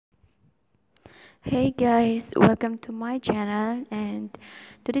Hey guys, welcome to my channel, and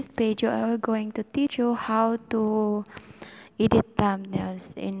to this video I will going to teach you how to edit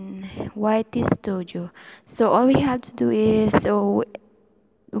thumbnails in YT Studio. So all we have to do is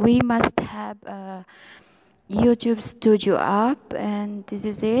we must have a YouTube Studio app, and this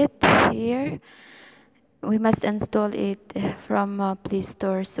is it here. We must install it from Play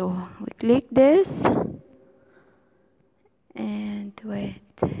Store. So we click this and wait.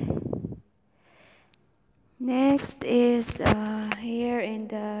 Next is here in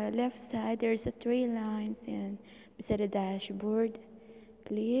the left side there's a three lines, and beside the dashboard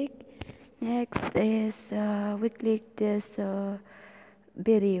click. Next is we click this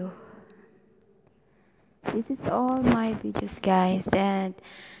video. This is all my videos guys, and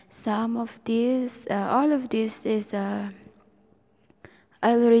some of this all of this is I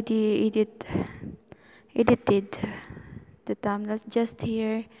already edited the thumbnails just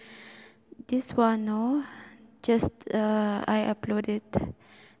here. This one, no, just I uploaded,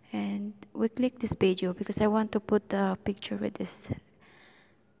 and we click this video because I want to put a picture with this.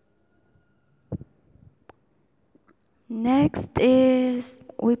 Next is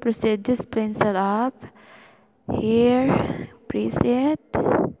we proceed this pencil up here, press it,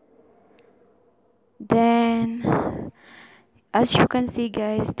 then as you can see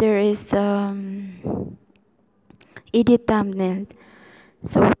guys, there is edit thumbnail.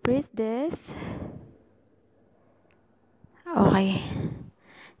 So press this. Okay,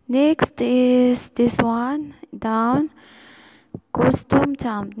 next is this one down, custom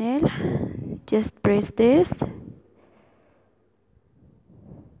thumbnail. Just press this.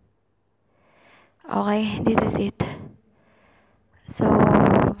 Okay, this is it. So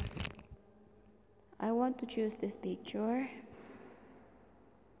I want to choose this picture.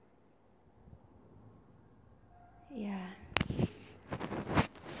 Yeah,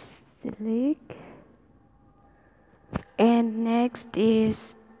 select, and next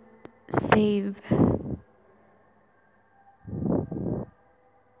is save.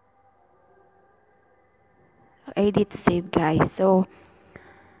 Edit, save guys. So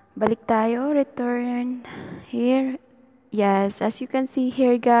balik tayo, return here. Yes, as you can see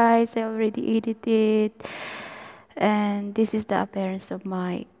here guys, I already edited, and this is the appearance of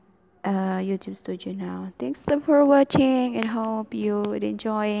my YouTube Studio now. Thanks for watching, and hope you would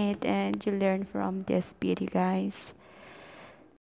enjoy it and you learn from this video guys.